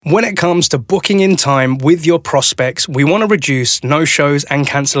When it comes to booking in time with your prospects, we want to reduce no-shows and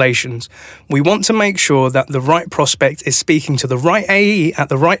cancellations. We want to make sure that the right prospect is speaking to the right AE at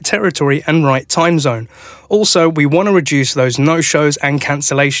the right territory and right time zone. Also, we want to reduce those no-shows and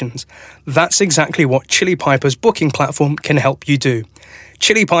cancellations. That's exactly what Chili Piper's booking platform can help you do.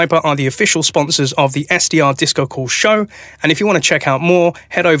 Chili Piper are the official sponsors of the SDR DiscoCall show, and if you want to check out more,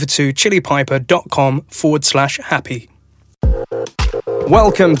 head over to chilipiper.com/happy.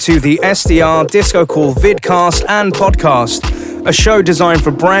 Welcome to the SDR DiscoCall vidcast and podcast, a show designed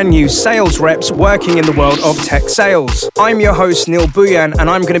for brand new sales reps working in the world of tech sales. I'm your host, Neil Buyan, and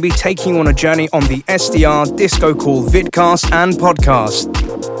I'm going to be taking you on a journey on the SDR DiscoCall vidcast and podcast.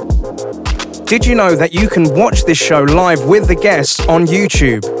 Did you know that you can watch this show live with the guests on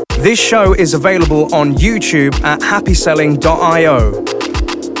YouTube? This show is available on YouTube at happyselling.io.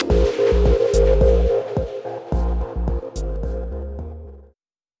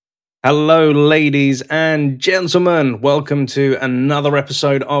 Hello, ladies and gentlemen. Welcome to another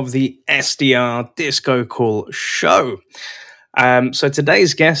episode of the SDR DiscoCall show. So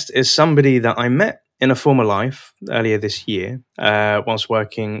today's guest is somebody that I met in a former life earlier this year, whilst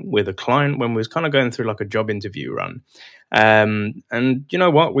working with a client when we was kind of going through like a job interview run. And you know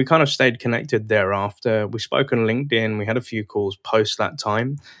what? We kind of stayed connected thereafter. We spoke on LinkedIn. We had a few calls post that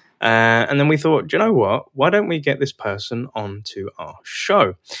time. And then we thought, do you know what? Why don't we get this person onto our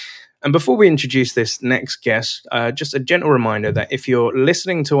show? And before we introduce this next guest, just a gentle reminder that if you're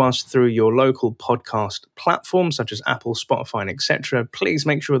listening to us through your local podcast platform, such as Apple, Spotify, and etc., please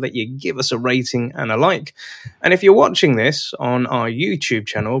make sure that you give us a rating and a like. And if you're watching this on our YouTube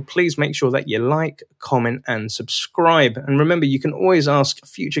channel, please make sure that you like, comment, and subscribe. And remember, you can always ask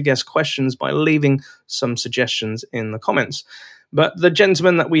future guest questions by leaving some suggestions in the comments. But the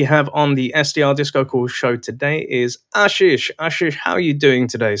gentleman that we have on the SDR DiscoCall show today is Ashish. Ashish, how are you doing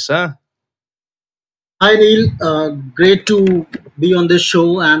today, sir? Hi, Neil. Great to be on this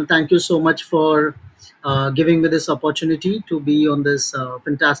show, and thank you so much for giving me this opportunity to be on this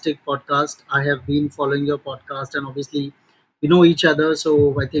fantastic podcast. I have been following your podcast, and obviously, we know each other,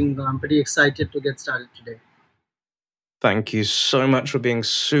 so I think I'm pretty excited to get started today. Thank you so much for being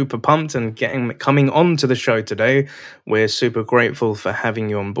super pumped and coming on to the show today. We're super grateful for having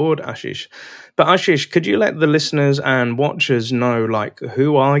you on board, Ashish. But Ashish, could you let the listeners and watchers know, like,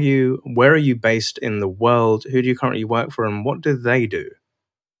 who are you? Where are you based in the world? Who do you currently work for? And what do they do?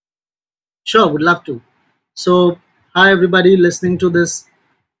 Sure, would love to. So, hi, everybody listening to this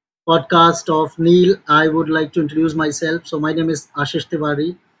podcast of Neil. I would like to introduce myself. So, my name is Ashish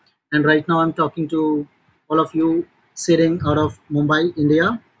Tiwari, and right now I'm talking to all of you sitting out of Mumbai,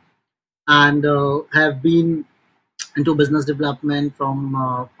 India, and have been into business development from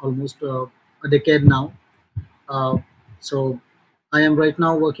almost a decade now. Uh, so I am right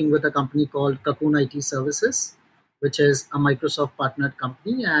now working with a company called Cocoon IT Services, which is a Microsoft partnered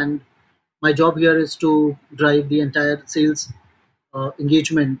company, and my job here is to drive the entire sales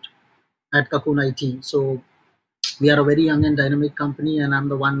engagement at Cocoon IT. So we are a very young and dynamic company, and I'm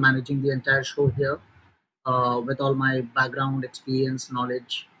the one managing the entire show here with all my background, experience,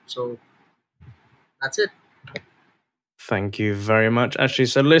 knowledge. So that's it. Thank you very much, Ashley.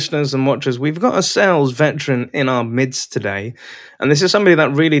 So listeners and watchers, we've got a sales veteran in our midst today. And this is somebody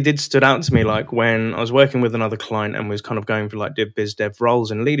that really did stood out to me, like when I was working with another client and was kind of going for like biz dev roles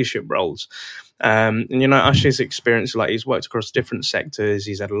and leadership roles. And, you know, Ashley's experience, like he's worked across different sectors.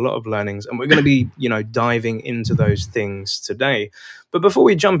 He's had a lot of learnings, and we're going to be, you know, diving into those things today. But before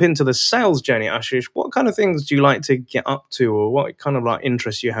we jump into the sales journey, Ashish, what kind of things do you like to get up to, or what kind of like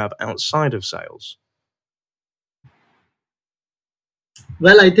interests you have outside of sales?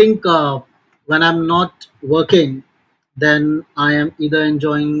 Well, I think when I'm not working, then I am either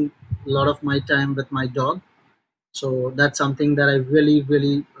enjoying a lot of my time with my dog. So that's something that I really,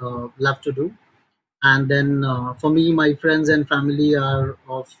 really love to do. And then for me, my friends and family are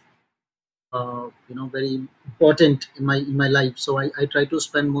of very important in my life. So I try to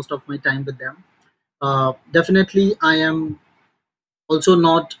spend most of my time with them. Definitely, I am also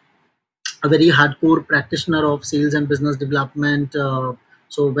not a very hardcore practitioner of sales and business development.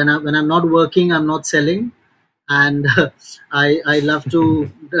 So when I'm not working, I'm not selling, and I love to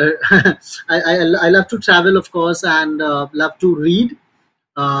I love to travel, of course, and love to read.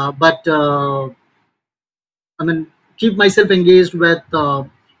 But I mean, keep myself engaged with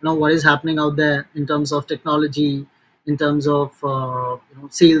what is happening out there in terms of technology, in terms of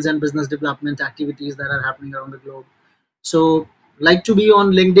sales and business development activities that are happening around the globe. So like to be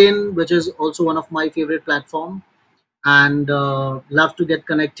on LinkedIn, which is also one of my favorite platform, and love to get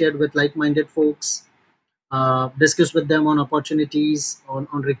connected with like-minded folks. discuss with them on opportunities, on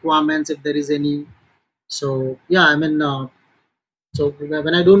requirements if there is any. So yeah, I mean, so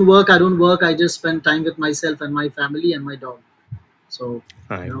when I don't work, I don't work. I just spend time with myself and my family and my dog. So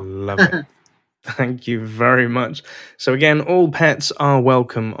I you love it. know, Thank you very much. So, again, all pets are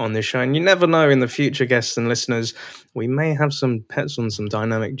welcome on this show. And you never know, in the future, guests and listeners, we may have some pets on some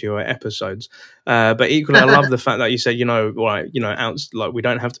dynamic duo episodes. But equally, I love the fact that you said, right, like we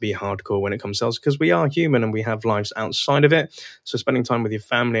don't have to be hardcore when it comes to us because we are human and we have lives outside of it. So, spending time with your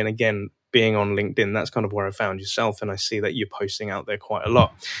family and again, being on LinkedIn, that's kind of where I found yourself. And I see that you're posting out there quite a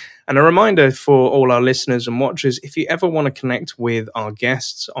lot. And a reminder for all our listeners and watchers, if you ever want to connect with our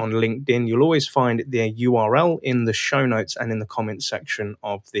guests on LinkedIn, you'll always find their URL in the show notes and in the comment section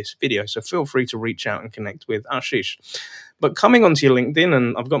of this video. So feel free to reach out and connect with Ashish. But coming onto your LinkedIn,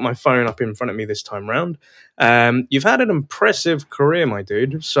 and I've got my phone up in front of me this time round, you've had an impressive career, my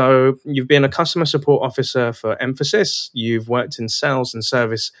dude. So you've been a customer support officer for Emphasis. You've worked in sales and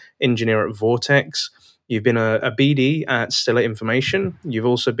service engineer at Vortex. You've been a BD at Stellar Information. You've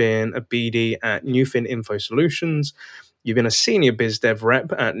also been a BD at Newfin Info Solutions. You've been a senior biz dev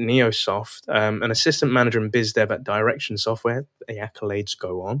rep at Neosoft, an assistant manager in biz dev at Direction Software. The accolades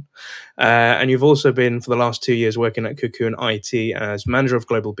go on. And you've also been, for the last 2 years, working at Cocoon IT as manager of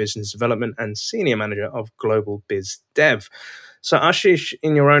global business development and senior manager of global biz dev. So, Ashish,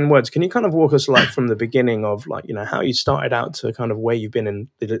 in your own words, can you kind of walk us like from the beginning of how you started out to kind of where you've been in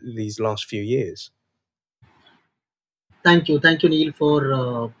these last few years? thank you, Neil,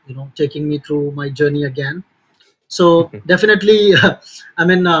 for taking me through my journey again. So definitely, I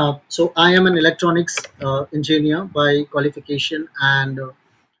mean, so I am an electronics engineer by qualification, and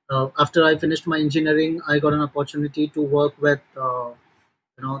after I finished my engineering, I got an opportunity to work with an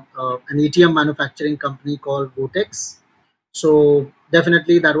ATM manufacturing company called Vortex. So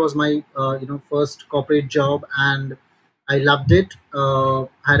definitely, that was my first corporate job, and I loved it.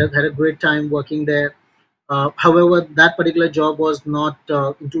 Had a great time working there. However, that particular job was not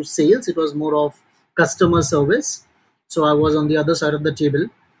into sales; it was more of customer service. So I was on the other side of the table,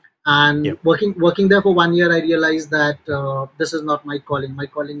 and Yep. working there for 1 year, I realized that this is not my calling. My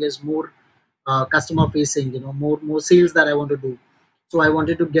calling is more customer facing. More sales that I want to do. So I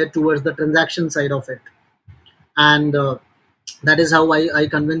wanted to get towards the transaction side of it, and that is how I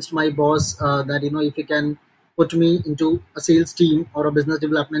convinced my boss that if he can put me into a sales team or a business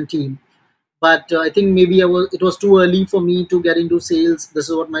development team. But I think maybe it was too early for me to get into sales. This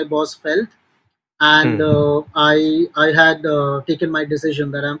is what my boss felt, and Mm. I had taken my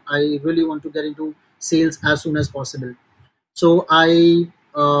decision that I really want to get into sales as soon as possible. So I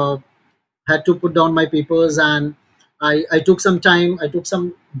had to put down my papers, and I took some time. I took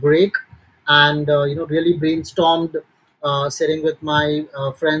some break, and really brainstormed, sitting with my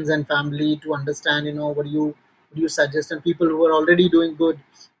friends and family to understand what do you suggest, and people who are already doing good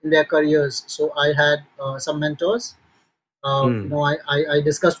in their careers. So I had some mentors. Mm. I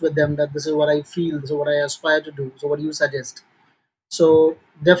discussed with them that this is what I feel, this is what I aspire to do. So what do you suggest? So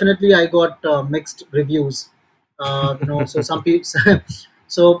definitely I got mixed reviews. So some people.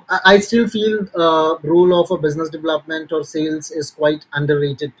 So I still feel role of a business development or sales is quite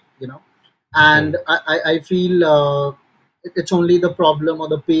underrated. And Mm. I feel it's only the problem or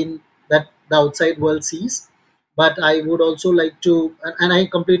the pain that the outside world sees. But I would also like to, and I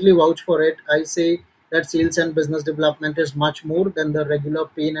completely vouch for it. I say that sales and business development is much more than the regular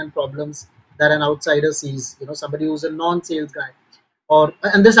pain and problems that an outsider sees. Somebody who's a non-sales guy,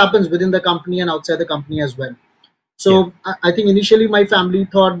 and this happens within the company and outside the company as well. Yeah. So I think initially my family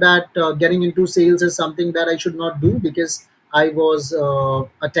thought that getting into sales is something that I should not do because I was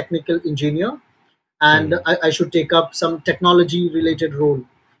a technical engineer, and Mm. I should take up some technology related role.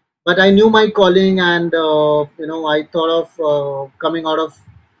 But I knew my calling, and I thought of coming out of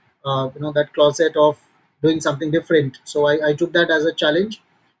that closet of doing something different. So I took that as a challenge,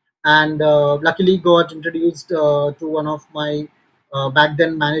 and luckily got introduced to one of my back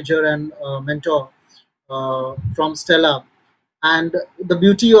then manager and mentor from Stella. And the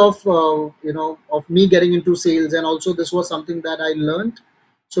beauty of of me getting into sales, and also this was something that I learned.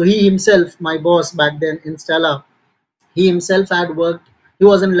 So he himself, my boss back then in Stella, he himself had worked. He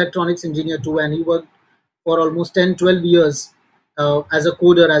was an electronics engineer too, and he worked for almost 10, 12 years as a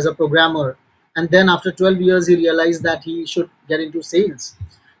coder, as a programmer. And then after 12 years, he realized that he should get into sales.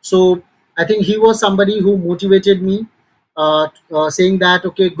 So I think he was somebody who motivated me, saying that,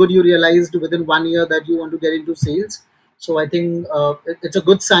 okay, good, you realized within 1 year that you want to get into sales. So I think it's a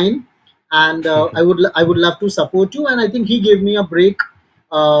good sign, and I would love to support you. And I think he gave me a break,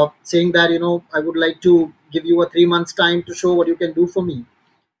 saying that I would like to give you a 3 months time to show what you can do for me.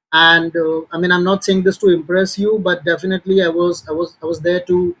 And I mean, I'm not saying this to impress you, but definitely I was there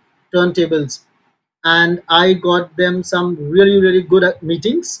to turn tables, and I got them some really really good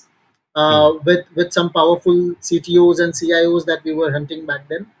meetings Mm. with some powerful CTOs and CIOs that we were hunting back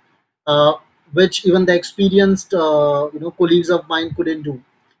then, uh, which even the experienced colleagues of mine couldn't do.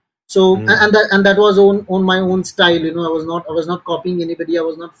 So Mm. and that was on my own style. I was not copying anybody. I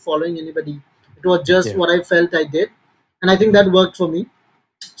was not following anybody. It was just Yeah. what I felt I did, and I think that worked for me.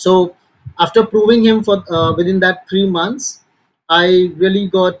 So after proving him for within that 3 months, I really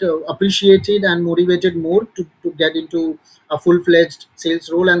got appreciated and motivated more to get into a full-fledged sales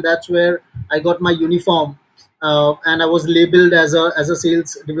role, and that's where I got my uniform, and I was labeled as a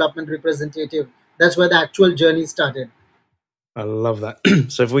sales development representative. That's where the actual journey started. I love that.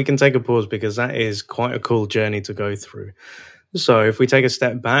 So if we can take a pause, because that is quite a cool journey to go through. So if we take a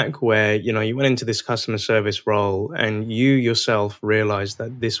step back where, you went into this customer service role and you yourself realized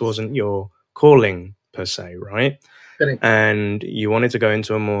that this wasn't your calling per se, right? Correct. And you wanted to go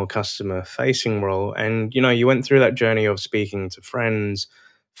into a more customer facing role, and you went through that journey of speaking to friends,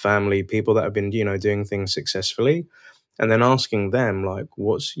 family, people that have been, doing things successfully, and then asking them like,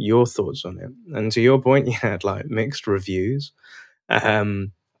 what's your thoughts on it? And to your point, you had like mixed reviews.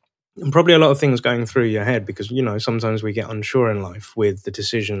 Um, and probably a lot of things going through your head because sometimes we get unsure in life with the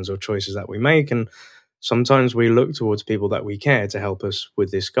decisions or choices that we make, and sometimes we look towards people that we care to help us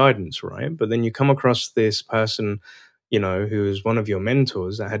with this guidance, right? But then you come across this person, who is one of your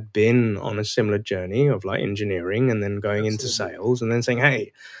mentors that had been on a similar journey of like engineering and then going into Absolutely. sales, and then saying,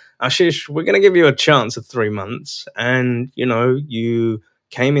 hey, Ashish, we're going to give you a chance at 3 months. And you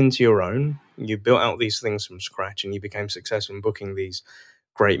came into your own, you built out these things from scratch, and you became successful in booking these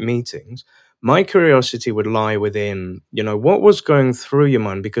great meetings. My curiosity would lie within, what was going through your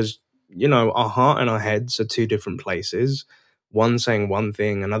mind, because, our heart and our heads are two different places. One saying one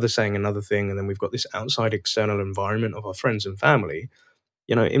thing, another saying another thing, and then we've got this outside external environment of our friends and family,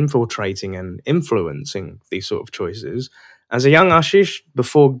 infiltrating and influencing these sort of choices. As a young Ashish,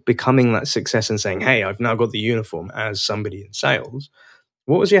 before becoming that success and saying, hey, I've now got the uniform as somebody in sales,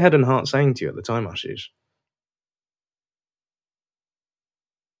 what was your head and heart saying to you at the time, Ashish?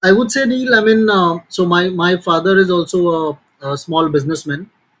 I would say, Neil. I mean, so my father is also a small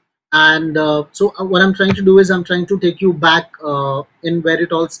businessman, and so what I'm trying to do is I'm trying to take you back in where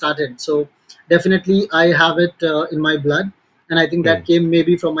it all started. So definitely I have it in my blood, and I think that Mm, came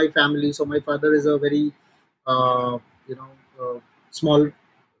maybe from my family. So my father is a very uh, you know small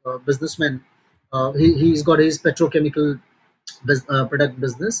businessman. He's got his petrochemical product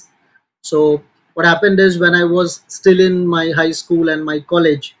business. So what happened is when I was still in my high school and my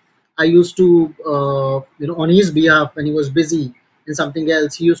college, I used to, on his behalf, when he was busy in something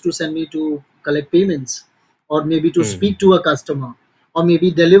else, he used to send me to collect payments, or maybe to mm, speak to a customer, or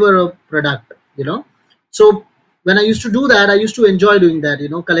maybe deliver a product. So when I used to do that, I used to enjoy doing that,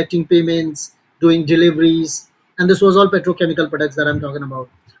 collecting payments, doing deliveries, and this was all petrochemical products that I'm talking about,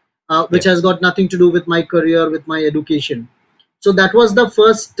 which yeah. has got nothing to do with my career, with my education. So that was the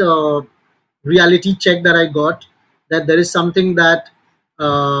first reality check that I got, that there is something that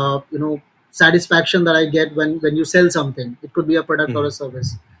satisfaction that I get when you sell something. It could be a product or a Mm,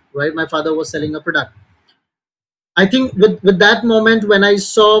 service, right? My father was selling a product. I think with that moment when I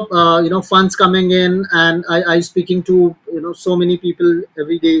saw funds coming in, and I speaking to so many people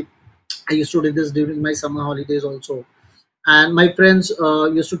every day. I used to do this during my summer holidays also, and my friends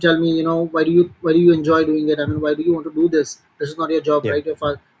used to tell me, why do you enjoy doing it? I mean, why do you want to do this? This is not your job, yeah. right?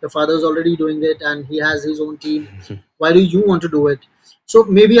 Your father is already doing it, and he has his own team. Why do you want to do it? So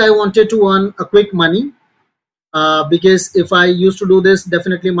maybe I wanted to earn a quick money, because if I used to do this,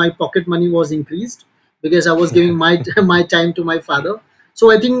 definitely my pocket money was increased, because I was giving Yeah. my my time to my father.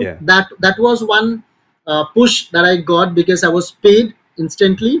 So I think Yeah. that was one push that I got, because I was paid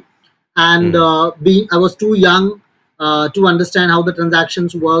instantly, and Mm, being I was too young to understand how the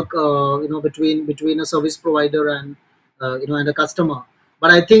transactions work, between a service provider and and a customer.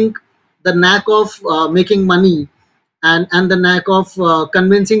 But I think the knack of making money, and the knack of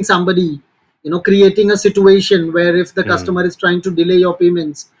convincing somebody, creating a situation where if the mm, customer is trying to delay your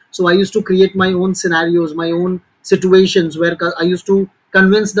payments, so I used to create my own scenarios, my own situations, where I used to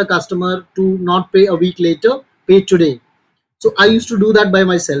convince the customer to not pay a week later, pay today. So I used mm. to do that by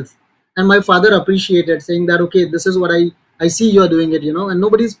myself, and my father appreciated, saying that, okay, this is what I see you're doing it, and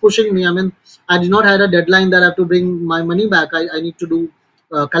nobody's pushing me. I mean, I did not had a deadline that I have to bring my money back. I need to do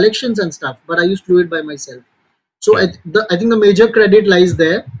collections and stuff, but I used to do it by myself. So Yeah. I think the major credit lies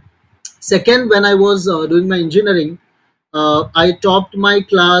there. Second, when I was doing my engineering, I topped my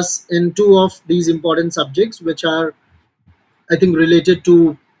class in two of these important subjects, which are, I think, related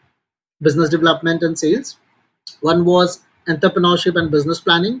to. business development and sales. One was entrepreneurship and business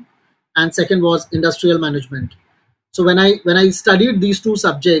planning, and second was industrial management. So when I studied these two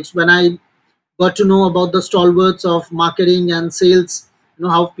subjects, when I got to know about the stalwarts of marketing and sales,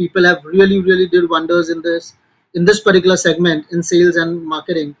 how people have really did wonders in this particular segment in sales and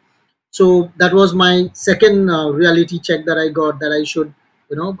marketing. So that was my second reality check that I got, that I should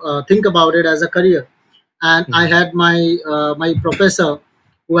think about it as a career. And I Mm. had my professor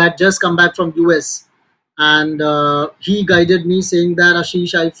who had just come back from US, and he guided me saying that,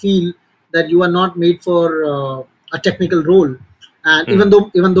 Ashish, I feel that you are not made for a technical role. And even Mm.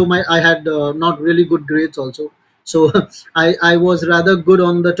 though even though my I had not really good grades also, so I was rather good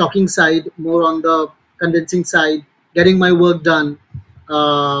on the talking side, more on the convincing side, getting my work done.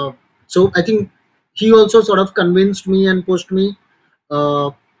 Uh, so I think he also sort of convinced me and pushed me, uh,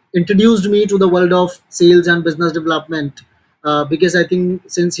 introduced me to the world of sales and business development, because I think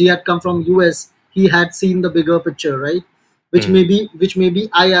since he had come from US, he had seen the bigger picture, right? Mm. Which maybe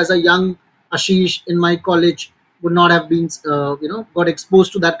I, as a young Ashish in my college, would not have been, got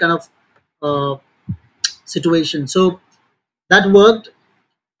exposed to that kind of uh, situation. So that worked.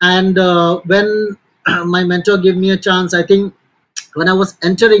 And when my mentor gave me a chance, I think when I was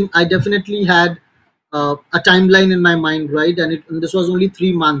entering, I definitely had a timeline in my mind, right? And this was only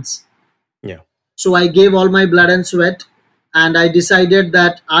 3 months. Yeah. So I gave all my blood and sweat, and I decided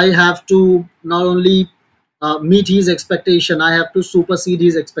that I have to not only meet his expectation, I have to supersede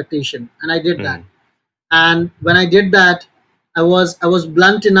his expectation, and I did that. Mm. And when I did that, I was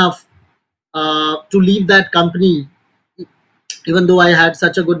blunt enough to leave that company, even though I had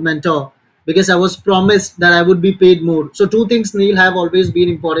such a good mentor, because I was promised that I would be paid more. So two things, Neil, have always been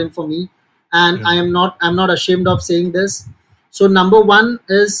important for me, and Mm. I'm not ashamed of saying this. So number one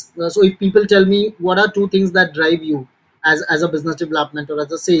is, so if people tell me what are two things that drive you as a business development or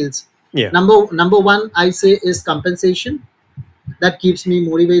as a sales, Yeah. number one I say is compensation, that keeps me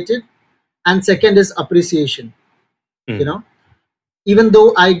motivated, and second is appreciation. You Mm. know, even though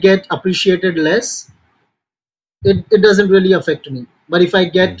I get appreciated less, it doesn't really affect me. But if I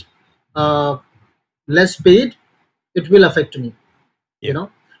Mm. get uh, less paid, it will affect me. You Yeah. know,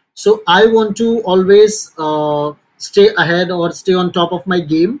 so I want to always stay ahead or stay on top of my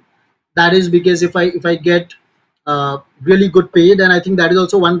game. That is because if I get really good paid, and I think that is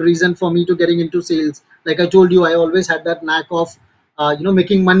also one reason for me to getting into sales. Like I told you, I always had that knack of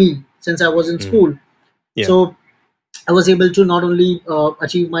making money since I was in Mm. school. Yeah. So I was able to not only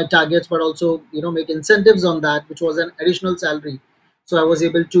achieve my targets, but also make incentives on that, which was an additional salary. So I was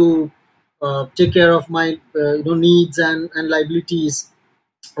able to take care of my needs and liabilities.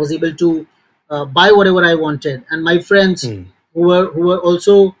 I was able to buy whatever I wanted, and my friends Mm. who were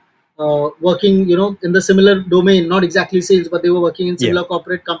also working in the similar domain, not exactly sales, but they were working in Yeah. similar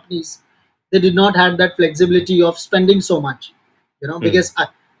corporate companies. They did not have that flexibility of spending so much, Mm. because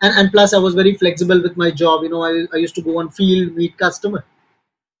and plus I was very flexible with my job. I used to go on field, meet customers,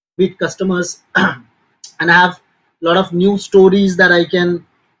 and I have a lot of new stories that I can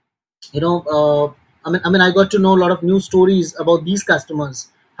you know I mean I got to know a lot of new stories about these customers,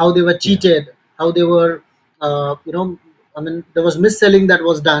 how they were Yeah. cheated, how they were there was mis-selling that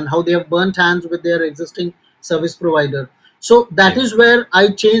was done, how they have burnt hands with their existing service provider. So that Yeah. is where I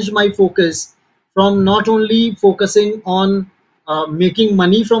changed my focus, from not only focusing on making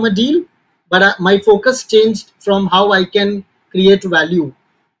money from a deal, but my focus changed from how I can create value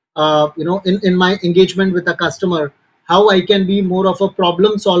in my engagement with a customer, how I can be more of a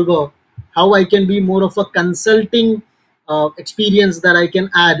problem solver, how I can be more of a consulting experience that I can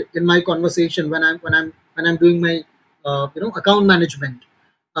add in my conversation when I'm doing my account management.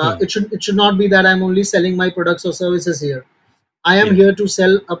 Mm. It should not be that I'm only selling my products or services here. I am Yeah. here to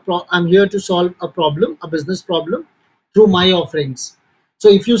I'm here to solve a problem, a business problem, through my offerings. So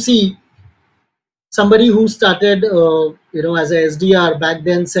if you see, somebody who started as a SDR back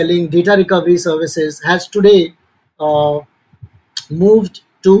then selling data recovery services has today uh, moved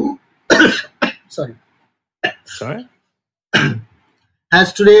to sorry Sorry.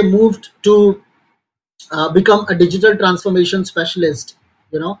 has today moved to become a digital transformation specialist,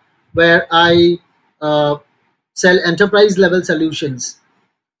 where I uh, sell enterprise level solutions.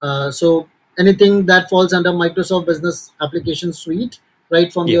 So anything that falls under Microsoft Business Application Suite,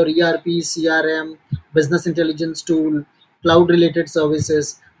 right from Yeah. your ERP, CRM, business intelligence tool, cloud related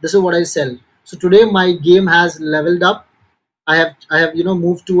services. This is what I sell. So today my game has leveled up. I have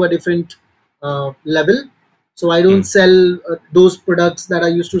moved to a different level. So I don't Mm. sell those products that I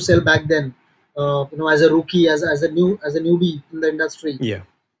used to sell back then. As a rookie, as a newbie in the industry. Yeah.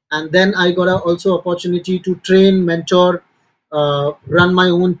 And then I got also opportunity to train, mentor, run my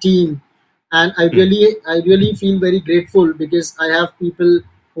own team. and I really feel very grateful because I have people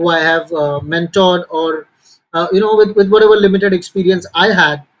who I have mentored, or with whatever limited experience I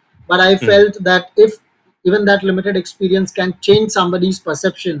had, but I Mm. felt that if even that limited experience can change somebody's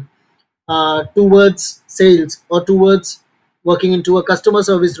perception towards sales, or towards working into a customer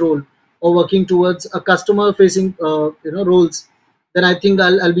service role, or working towards a customer facing roles, then I think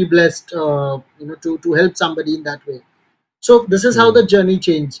I'll be blessed to help somebody in that way. So this is how Mm. the journey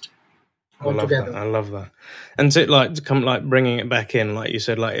changed I love that. altogether. I love that. And to come like bringing it back in, like you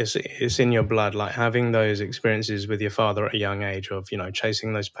said, like it's in your blood. Like having those experiences with your father at a young age of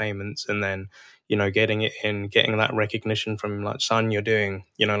chasing those payments, and then getting it in, getting that recognition from him, like, son, you're doing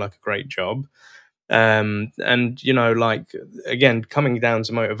like a great job. And like, again, coming down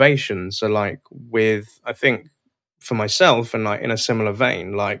to motivation. So like with, I think, for myself, and like in a similar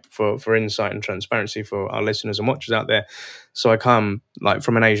vein, like for insight and transparency for our listeners and watchers out there. So I come like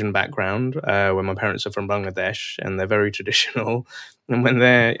from an Asian background, where my parents are from Bangladesh, and they're very traditional. And when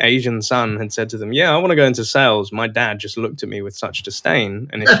their Asian son had said to them, yeah, I want to go into sales, my dad just looked at me with such disdain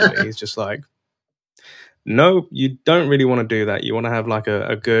initially. He's just like, no, you don't really want to do that. You want to have like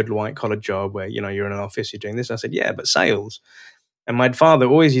a good white collar job where you're in an office, you're doing this. I said, yeah, but sales. And my father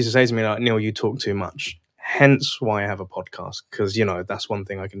always used to say to me, like, Neil, you talk too much. Hence why I have a podcast, because that's one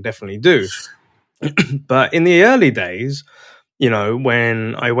thing I can definitely do. But in the early days,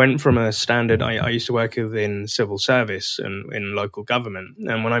 when I went from a standard, I used to work within civil service and in local government.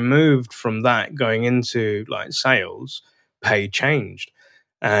 And when I moved from that going into like sales, pay changed.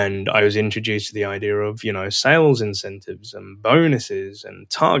 And I was introduced to the idea of, sales incentives and bonuses and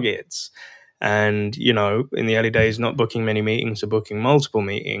targets. And, in the early days, not booking many meetings to booking multiple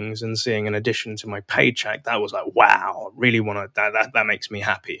meetings and seeing an addition to my paycheck, that was like, wow, I really want to, that makes me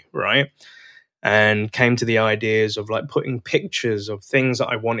happy. Right. And came to the ideas of like putting pictures of things that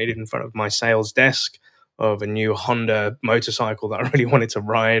I wanted in front of my sales desk, of a new Honda motorcycle that I really wanted to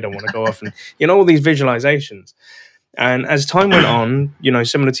ride. I want to go off and, all these visualizations. And as time went on,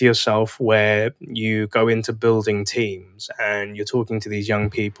 similar to yourself, where you go into building teams and you're talking to these young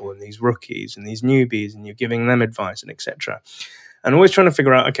people and these rookies and these newbies, and you're giving them advice and etc. And always trying to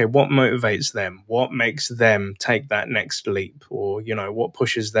figure out, okay, what motivates them? What makes them take that next leap? Or, what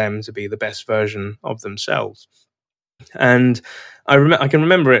pushes them to be the best version of themselves? And I can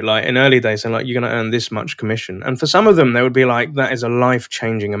remember it like in early days, and like, you're going to earn this much commission. And for some of them, they would be like, that is a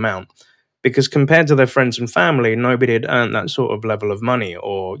life-changing amount. Because compared to their friends and family, nobody had earned that sort of level of money,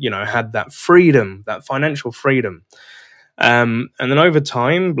 or, had that freedom, that financial freedom. And then over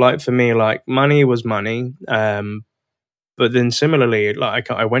time, like for me, like money was money. But then similarly,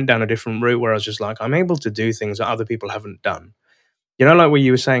 like I went down a different route where I was just like, I'm able to do things that other people haven't done. Like what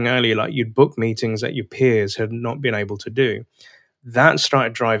you were saying earlier, like you'd book meetings that your peers had not been able to do. That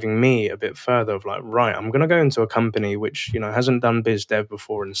started driving me a bit further of like, right, I'm going to go into a company which, hasn't done biz dev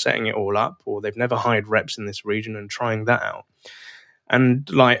before and setting it all up, or they've never hired reps in this region and trying that out. And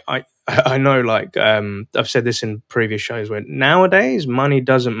like, I know, like, I've said this in previous shows, where nowadays money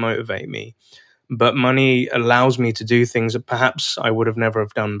doesn't motivate me, but money allows me to do things that perhaps I would have never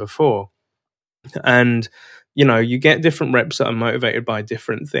have done before. And, you get different reps that are motivated by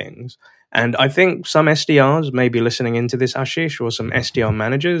different things. And I think some SDRs may be listening into this, Ashish, or some SDR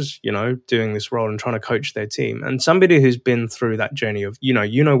managers, doing this role and trying to coach their team. And somebody who's been through that journey of,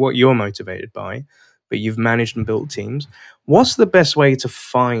 what you're motivated by, but you've managed and built teams. What's the best way to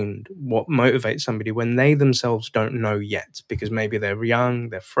find what motivates somebody when they themselves don't know yet? Because maybe they're young,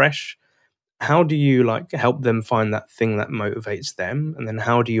 they're fresh. How do you like help them find that thing that motivates them, and then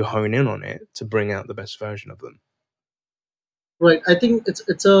how do you hone in on it to bring out the best version of them? Right. I think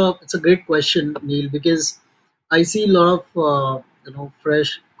it's a great question, Neil, because I see a lot of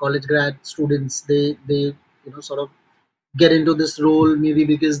fresh college grad students. They sort of get into this role maybe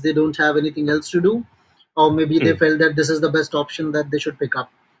because they don't have anything else to do, or maybe they Mm, felt that this is the best option that they should pick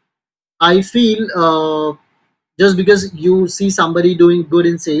up. I feel just because you see somebody doing good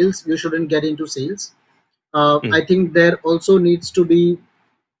in sales, you shouldn't get into sales. I mm, think there also needs to be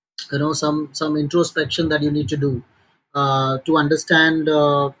some introspection that you need to do to understand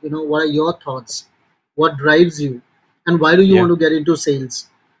what are your thoughts, what drives you, and why do you yeah. want to get into sales,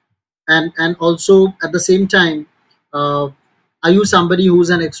 and also at the same time, uh, are you somebody who's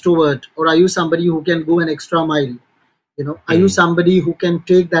an extrovert, or are you somebody who can go an extra mile? Are you Mm, somebody who can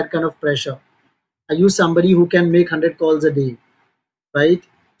take that kind of pressure? Are you somebody who can make 100 calls a day, right?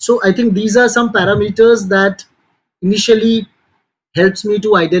 So I think these are some parameters that initially helps me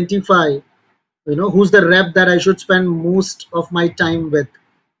to identify who's the rep that I should spend most of my time with,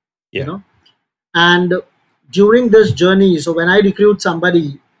 you yeah. know and during this journey, so when I recruit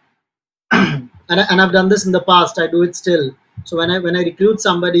somebody, and I've done this in the past. I do it still. So when I recruit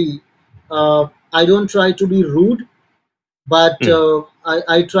somebody, I don't try to be rude, but Mm.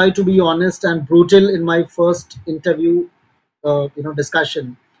 I try to be honest and brutal in my first interview,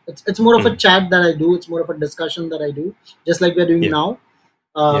 discussion. It's more of a Mm. chat that I do. It's more of a discussion that I do, just like we're doing Yeah. now.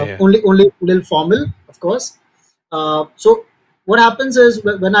 Yeah. Yeah. Only a little formal, of course. So what happens is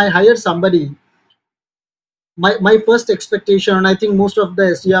when I hire somebody, my first expectation, and I think most of the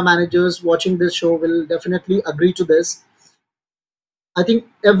SDR managers watching this show will definitely agree to this. I think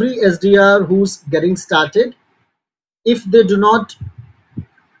every SDR who's getting started, if they do not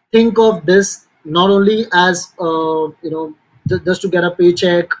think of this not only as just to get a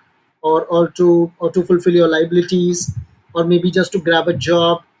paycheck, or to fulfill your liabilities, or maybe just to grab a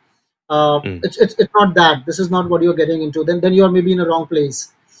job, Mm. it's not that. This is not what you're getting into. Then you're maybe in a wrong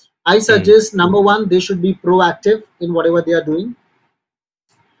place. I Mm. suggest, number one, they should be proactive in whatever they are doing,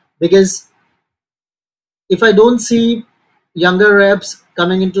 because if I don't see younger reps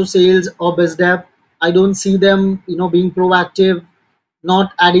coming into sales or biz dev, I don't see them, being proactive,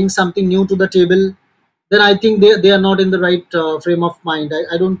 not adding something new to the table, then I think they are not in the right frame of mind.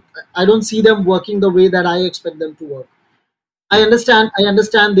 I don't see them working the way that I expect them to work. I Mm. understand. I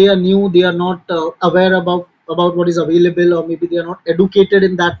understand they are new. They are not aware about what is available, or maybe they are not educated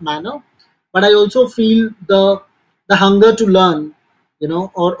in that manner. But I also feel the hunger to learn,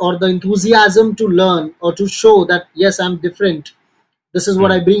 or the enthusiasm to learn or to show that yes, I'm different. This is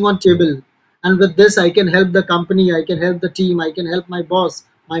what I Mm. bring on table, and with this, I can help the company. I can help the team. I can help my boss,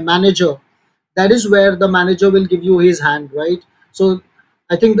 my manager. That is where the manager will give you his hand, right? So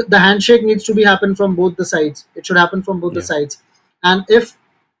I think the handshake needs to be happen from both the sides. It should happen from both the Yeah. sides. And if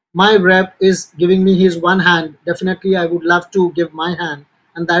my rep is giving me his one hand, definitely I would love to give my hand.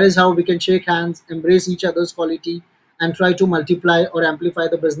 And that is how we can shake hands, embrace each other's quality, and try to multiply or amplify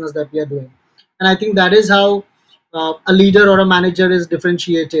the business that we are doing. And I think that is how a leader or a manager is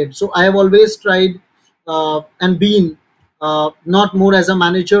differentiated. So I have always tried and been not more as a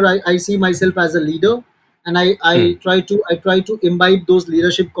manager. I see myself as a leader, and I Mm. try to imbibe those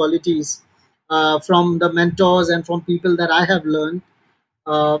leadership qualities from the mentors and from people that I have learned.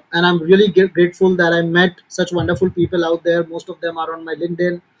 And I'm really grateful that I met such wonderful people out there. Most of them are on my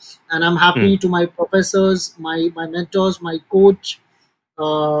LinkedIn, and I'm happy Mm. to my professors, my mentors, my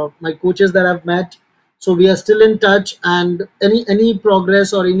coaches that I've met. So we are still in touch, and any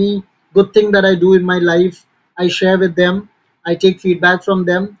progress or any good thing that I do in my life, I share with them. I take feedback from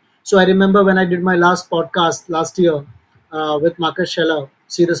them. So I remember when I did my last podcast last year with Marcus Scheller,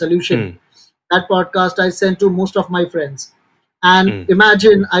 See the Solution. Mm. That podcast I sent to most of my friends. And Mm.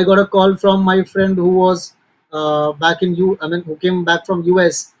 imagine, I got a call from my friend who was back in I mean, who came back from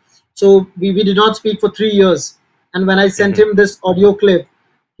US. So we did not speak for 3 years. And when I sent Mhm. him this audio clip,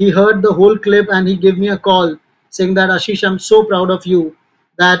 he heard the whole clip and he gave me a call saying that, Ashish, I'm so proud of you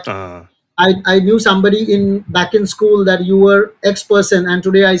that Ah. I knew somebody in back in school that you were X person, and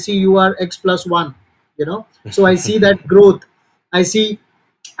today I see you are X plus one. So I see that growth. I see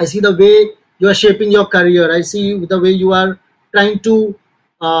I see the way you are shaping your career. I see the way you are trying to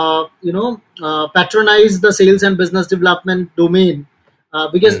patronize the sales and business development domain,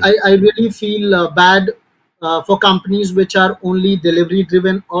 because Mm. I really feel bad for companies which are only delivery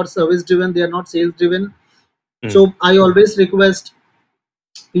driven or service driven. They are not sales driven. Mm. So I always request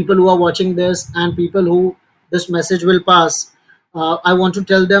people who are watching this and people who this message will pass, I want to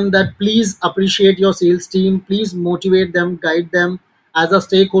tell them that please appreciate your sales team, please motivate them, guide them. As a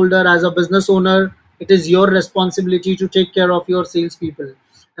stakeholder, as a business owner, it is your responsibility to take care of your salespeople,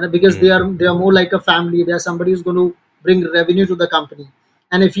 and because they Mm. are they are more like a family. They are somebody who's going to bring revenue to the company.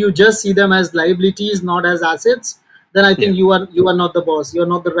 And if you just see them as liabilities, not as assets, then I Yeah. think you are not the boss. You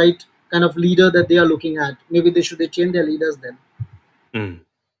are not the right kind of leader that they are looking at. Maybe they change their leaders then. Mm.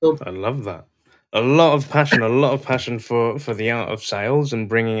 So I love that. A lot of passion for the art of sales and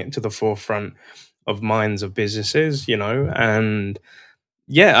bringing it to the forefront of minds of businesses, and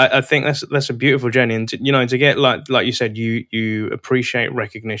yeah, I think that's a beautiful journey, and to get like you said, you appreciate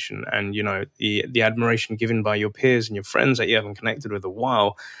recognition and the admiration given by your peers and your friends that you haven't connected with a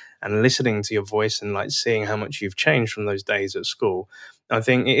while, and listening to your voice and like seeing how much you've changed from those days at school. I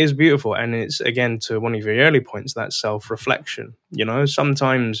think it is beautiful, and it's again to one of your early points, that self reflection.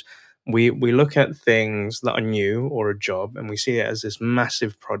 Sometimes we look at things that are new or a job, and we see it as this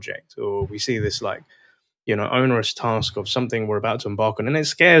massive project, or we see this like onerous task of something we're about to embark on, and it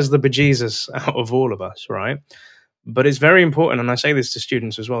scares the bejesus out of all of us, right? But it's very important, and I say this to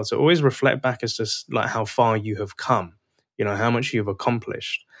students as well, to always reflect back as to like how far you have come, how much you've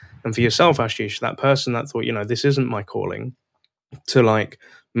accomplished. And for yourself, Ashish, that person that thought, this isn't my calling, to like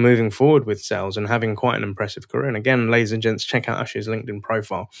moving forward with sales and having quite an impressive career. And again, ladies and gents, check out Ash's LinkedIn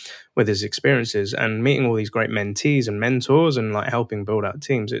profile with his experiences and meeting all these great mentees and mentors and like helping build out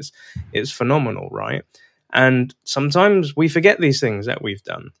teams. It's phenomenal, right? And sometimes we forget these things that we've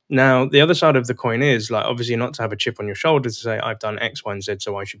done. Now, the other side of the coin is like obviously not to have a chip on your shoulder to say I've done X, Y, and Z,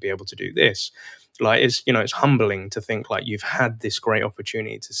 so I should be able to do this. Like it's humbling to think like you've had this great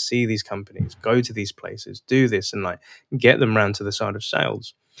opportunity to see these companies, go to these places, do this, and like get them round to the side of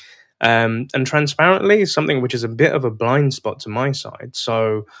sales. And transparently, something which is a bit of a blind spot to my side.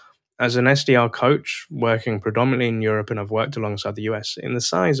 So, as an SDR coach working predominantly in Europe, and I've worked alongside the US, in the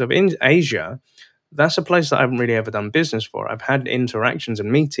size of in Asia, that's a place that I haven't really ever done business for. I've had interactions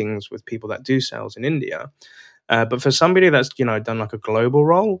and meetings with people that do sales in India. But for somebody that's done like a global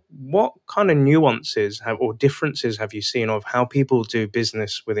role, what kind of nuances or differences have you seen of how people do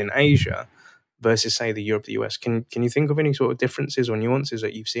business within Asia versus say the Europe, the US? Can you think of any sort of differences or nuances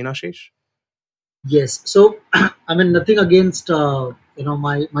that you've seen, Ashish? Yes. So, I mean, nothing against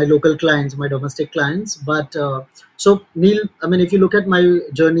my local clients, my domestic clients, but so Neil, I mean, if you look at my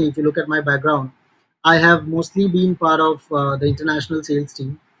journey, if you look at my background, I have mostly been part of the international sales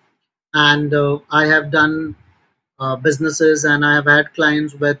team, and I have done businesses, and I have had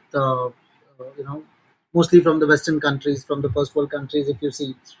clients with mostly from the Western countries, from the first world countries. If you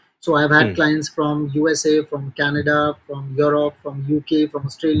see, so I've had clients from USA, from Canada, from Europe, from UK, from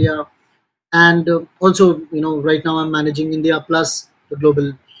Australia, and also right now I'm managing India plus the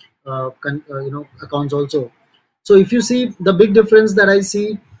global accounts also. So if you see the big difference that I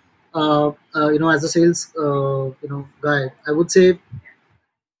see, as a sales guy, I would say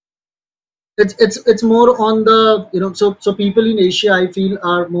it's more on the so people in Asia I feel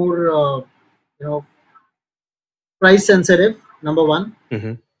are more you know price sensitive, number one.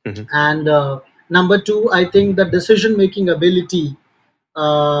 Mm-hmm. Mm-hmm. And number two, I think the decision making ability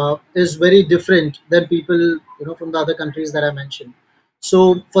is very different than people from the other countries that I mentioned.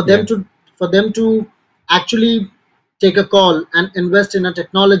 So Yeah. for them to actually take a call and invest in a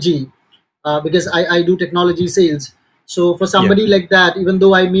technology, because I do technology sales. So for Yeah. somebody like that, even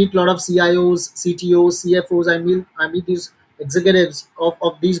though I meet a lot of CIOs, CTOs, CFOs, I meet these executives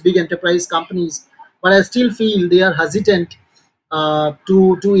of these big enterprise companies, but I still feel they are hesitant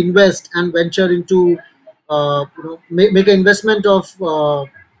to invest and venture into make an investment of the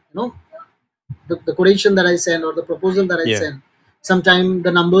quotation that I send or the proposal that I Yeah. send. Sometimes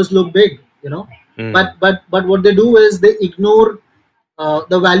the numbers look big, Mm. but what they do is they ignore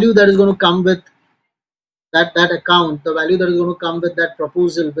the value that is going to come with that account, the value that is going to come with that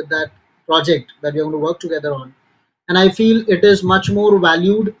proposal, with that project that we're going to work together on. And I feel it is much more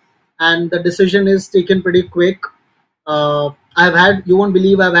valued, and the decision is taken pretty quick. You won't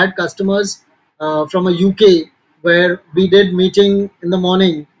believe, I've had customers from a UK where we did meeting in the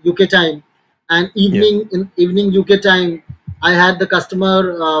morning UK time, and Yeah. evening UK time, I had the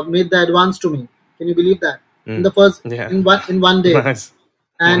customer made the advance to me. Can you believe that? In the Mm. first Yeah. in one day. Nice.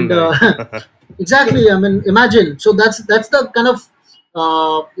 One And day. exactly, I mean, imagine. So that's the kind of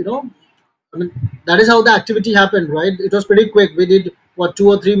I mean, that is how the activity happened, right? It was pretty quick. We did what, 2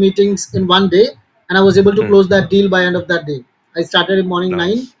 or 3 meetings in one day, and I was able to Mm. close that deal by end of that day. I started in morning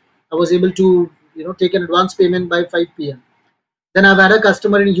 9. Nice. I was able to take an advance payment by 5 p.m. Then I've had a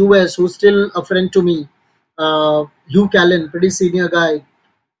customer in US who's still a friend to me, Hugh Callan, pretty senior guy.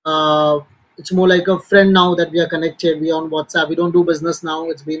 It's more like a friend now that we are connected. We are on WhatsApp. We don't do business now.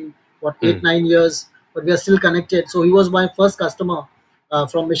 It's been what, eight Mm. 9 years, but we are still connected. So he was my first customer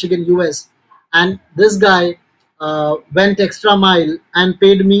from Michigan, US, and this guy went extra mile and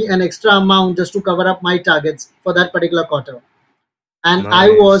paid me an extra amount just to cover up my targets for that particular quarter. And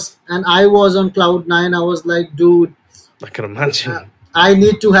Nice. I was on cloud nine. I was like, dude, I can uh, imagine. I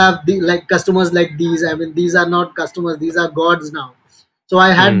need to have the like customers like these. I mean, these are not customers; these are gods now. So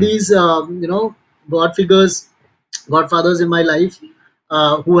I had Mm. these, god figures, godfathers in my life,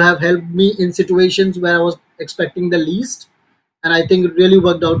 who have helped me in situations where I was expecting the least, and I think it really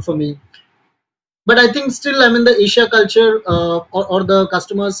worked out for me. But I think still, I mean, the Asia culture, or the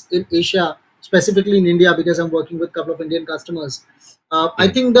customers in Asia, specifically in India, because I'm working with a couple of Indian customers. I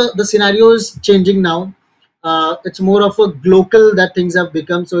Mm. think the scenario is changing now. It's more of a global that things have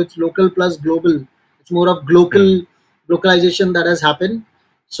become. So it's local plus global. It's more of Mm. localization that has happened.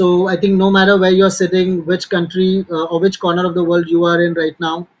 So I think no matter where you're sitting, which country or which corner of the world you are in right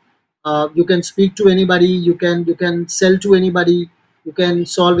now, you can speak to anybody. You can sell to anybody. You can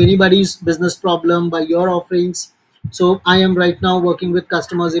solve anybody's business problem by your offerings. So I am right now working with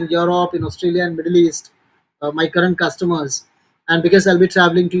customers in Europe, in Australia, and Middle East, my current customers. And because I'll be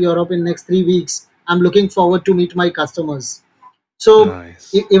traveling to Europe in next 3 weeks, I'm looking forward to meet my customers. So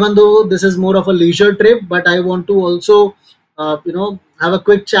Nice. even though this is more of a leisure trip, but I want to also have a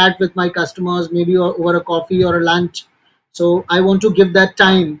quick chat with my customers, maybe over a coffee or a lunch. So I want to give that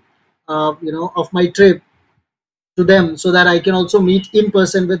time of my trip to them, so that I can also meet in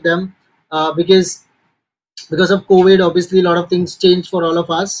person with them, because of COVID, obviously a lot of things changed for all of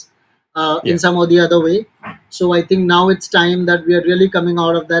us in Yeah. some or the other way. So I think now it's time that we are really coming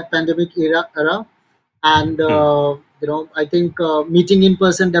out of that pandemic era, and Mm, I think meeting in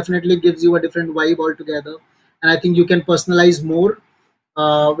person definitely gives you a different vibe altogether, and I think you can personalize more,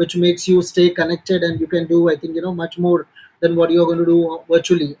 which makes you stay connected, and you can do, I think, much more than what you're going to do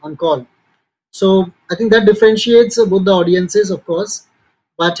virtually on call. So I think that differentiates both the audiences, of course,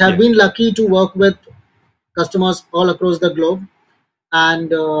 but have yeah. been lucky to work with customers all across the globe, and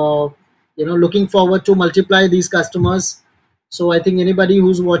looking forward to multiply these customers. So I think anybody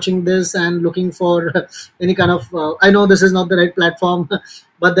who's watching this and looking for any kind of, I know this is not the right platform,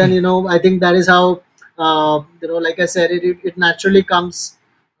 but then I think that is how, like I said, it naturally comes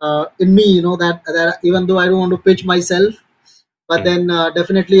in me, that even though I don't want to pitch myself, but Mm, then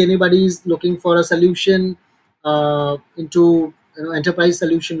definitely anybody is looking for a solution into enterprise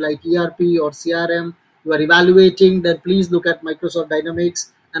solution like ERP or CRM, you are evaluating, then please look at Microsoft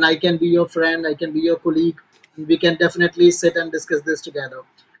Dynamics, and I can be your friend, I can be your colleague, and we can definitely sit and discuss this together.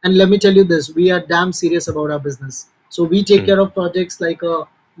 And let me tell you this, we are damn serious about our business, so we take mm, care of projects like a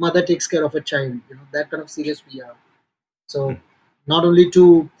mother takes care of a child, that kind of serious we are. So mm, not only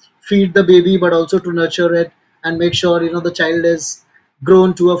to feed the baby, but also to nurture it and make sure the child is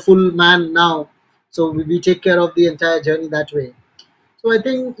grown to a full man now. So we take care of the entire journey that way. So I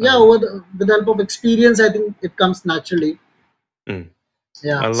think, yeah, uh, with the help of experience, I think it comes naturally. mm.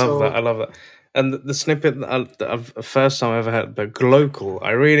 Yeah. I love that. So I love that. And the snippet that first time I ever heard, the global.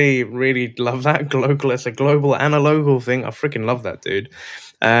 I really, really love that global. It's a global and a local thing. I freaking love that, dude.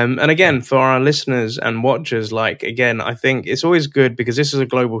 And again, for our listeners and watchers, like again, I think it's always good because this is a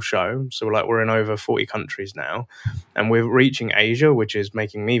global show. So like we're in over 40 countries now, and we're reaching Asia, which is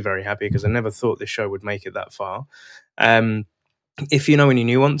making me very happy because I never thought this show would make it that far. Um, if you know any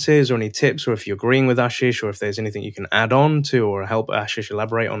nuances or any tips, or if you're agreeing with Ashish, or if there's anything you can add on to or help Ashish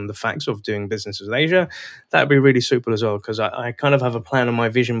elaborate on the facts of doing business with Asia, that'd be really super as well. Because I kind of have a plan on my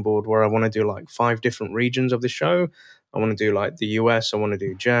vision board where I want to do like 5 different regions of the show. I want to do like the US, I want to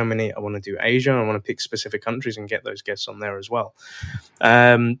do Germany, I want to do Asia, I want to pick specific countries and get those guests on there as well.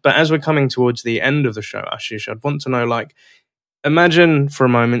 But as we're coming towards the end of the show, Ashish, I'd want to know like, imagine for a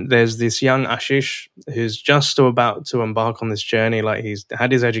moment there's this young Ashish who's just about to embark on this journey. Like he's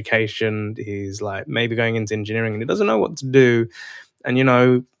had his education, he's like maybe going into engineering and he doesn't know what to do. And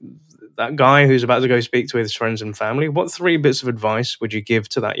that guy who's about to go speak to his friends and family, what 3 bits of advice would you give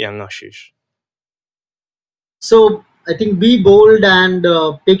to that young Ashish? so I think be bold and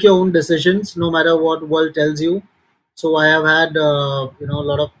take your own decisions, no matter what world tells you. So I have had a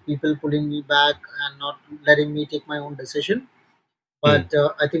lot of people pulling me back and not letting me take my own decision, Mm,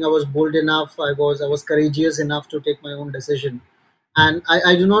 but I think I was bold enough. I was courageous enough to take my own decision, and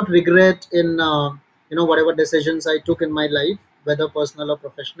I do not regret in whatever decisions I took in my life, whether personal or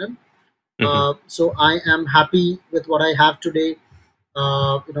professional. hmm, So I am happy with what I have today.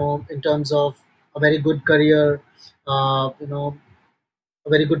 In terms of a very good career, a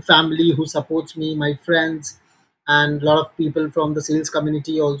very good family who supports me, my friends, and a lot of people from the sales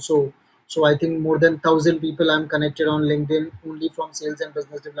community also. So I think more than 1,000 people I'm connected on LinkedIn only from sales and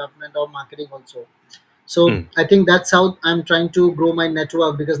business development or marketing also. So mm, I think that's how I'm trying to grow my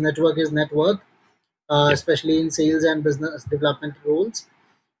network, because network is net worth, yeah. especially in sales and business development roles.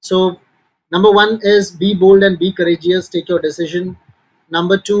 So number one is be bold and be courageous. Take your decision.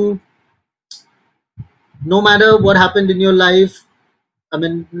 Number two, no matter what happened in your life, I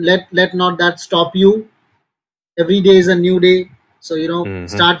mean, let not that stop you. Every day is a new day. So Hmm.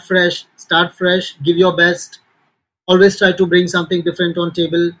 start fresh, give your best. Always try to bring something different on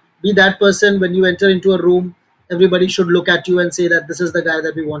table. Be that person when you enter into a room, everybody should look at you and say that this is the guy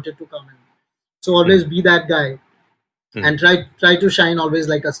that we wanted to come in. So always Mm, be that guy, mm. and try to shine always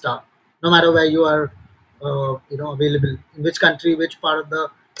like a star, no matter where you are, available, in which country, which part of the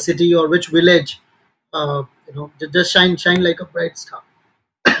city, or which village. Just shine like a bright star.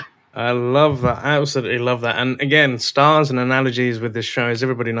 I love that. I absolutely love that. And again, stars and analogies with this show, as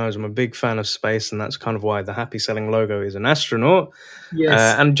everybody knows, I'm a big fan of space, and that's kind of why the happy selling logo is an astronaut.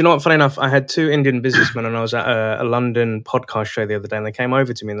 Yes. And do you know what? Funny enough, I had 2 Indian businessmen, and I was at a London podcast show the other day, and they came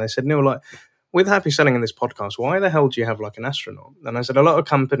over to me and they said, "Neil, like with happy selling in this podcast, why the hell do you have like an astronaut?" And I said, "A lot of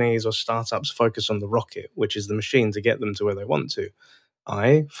companies or startups focus on the rocket, which is the machine to get them to where they want to.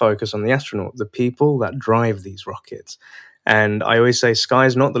 I focus on the astronaut, the people that drive these rockets." And I always say,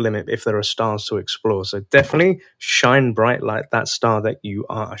 sky's not the limit if there are stars to explore. So definitely shine bright like that star that you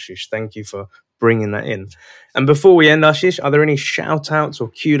are, Ashish. Thank you for bringing that in. And before we end, Ashish, are there any shout outs or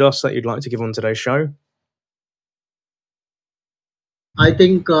kudos that you'd like to give on today's show? I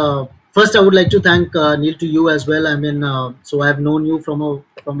think first I would like to thank Neil to you as well. I mean, so I've known you from a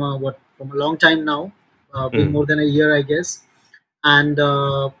long time now, been more than a year, I guess. And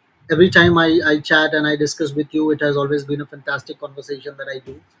every time I chat and I discuss with you, it has always been a fantastic conversation that I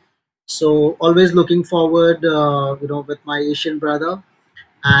do. So always looking forward, with my Asian brother,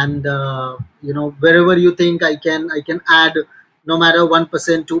 and wherever you think I can add, no matter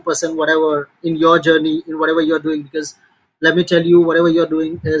 1%, 2%, whatever, in your journey, in whatever you're doing, because let me tell you, whatever you're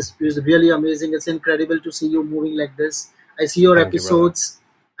doing is really amazing. It's incredible to see you moving like this. I see your Thank you, brother. episodes.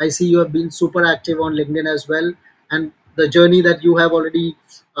 I see you have been super active on LinkedIn as well, and the journey that you have already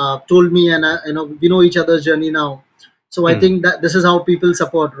told me, and we know each other's journey now. So I think that this is how people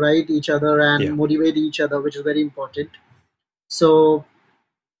support, right, each other and Yeah. motivate each other, which is very important. So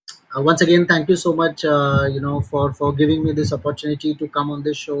once again, thank you so much, for giving me this opportunity to come on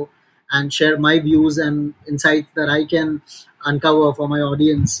this show and share my views and insights that I can uncover for my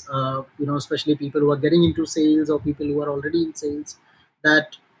audience, especially people who are getting into sales or people who are already in sales,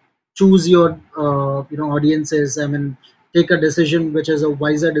 that choose your audiences. I mean, take a decision which is a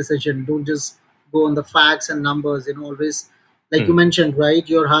wiser decision. Don't just go on the facts and numbers. Always, like you Mm. mentioned, right,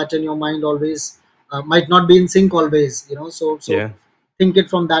 your heart and your mind always might not be in sync always. So Yeah. think it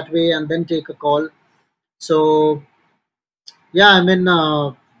from that way and then take a call. So yeah, I mean,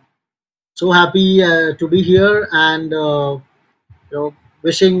 so happy to be here, and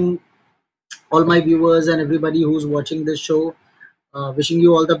wishing all my viewers and everybody who's watching this show, wishing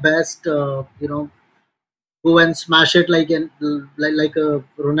you all the best. Go and smash it like a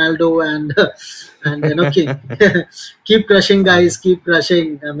Ronaldo, and and keep crushing, guys. Keep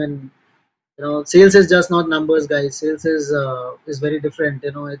crushing. I mean, sales is just not numbers, guys. Sales is very different.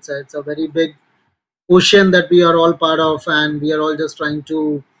 It's a very big ocean that we are all part of, and we are all just trying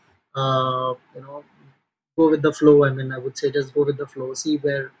to, uh, you know, go with the flow. I mean, I would say just go with the flow. See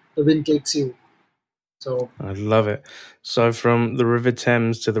where the wind takes you. So I love it. So from the River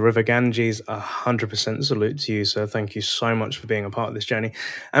Thames to the River Ganges, 100% salute to you. So thank you so much for being a part of this journey.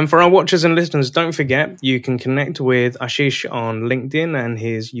 And for our watchers and listeners, don't forget, you can connect with Ashish on LinkedIn, and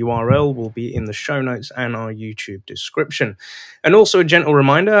his URL will be in the show notes and our YouTube description. And also a gentle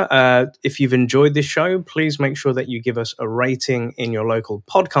reminder, if you've enjoyed this show, please make sure that you give us a rating in your local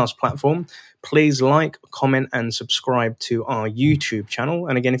podcast platform. Please like, comment, and subscribe to our YouTube channel.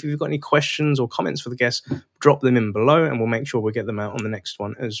 And again, if you've got any questions or comments for the guests, drop them in below and we'll make sure we get them out on the next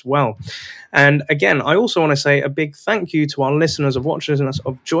one as well. And again, I also want to say a big thank you to our listeners, of watchers, and us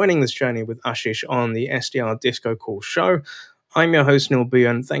of joining this journey with Ashish on the SDR Disco Call show. I'm your host, Neil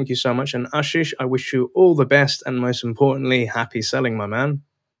Buyan. Thank you so much. And Ashish, I wish you all the best and most importantly, happy selling, my man.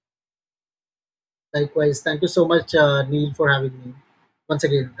 likewise, thank you so much, Neil, for having me. Once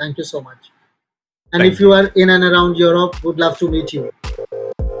again, thank you so much. And if Thank you you. are in and around Europe, would love to meet you.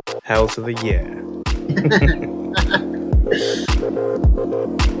 Hell to the yeah.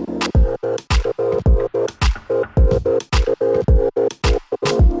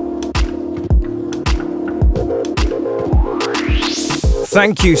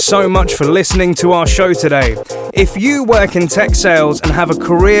 Thank you so much for listening to our show today. If you work in tech sales and have a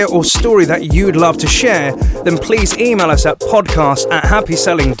career or story that you'd love to share, then please email us at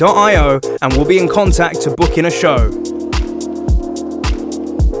podcast@happyselling.io and we'll be in contact to book in a show.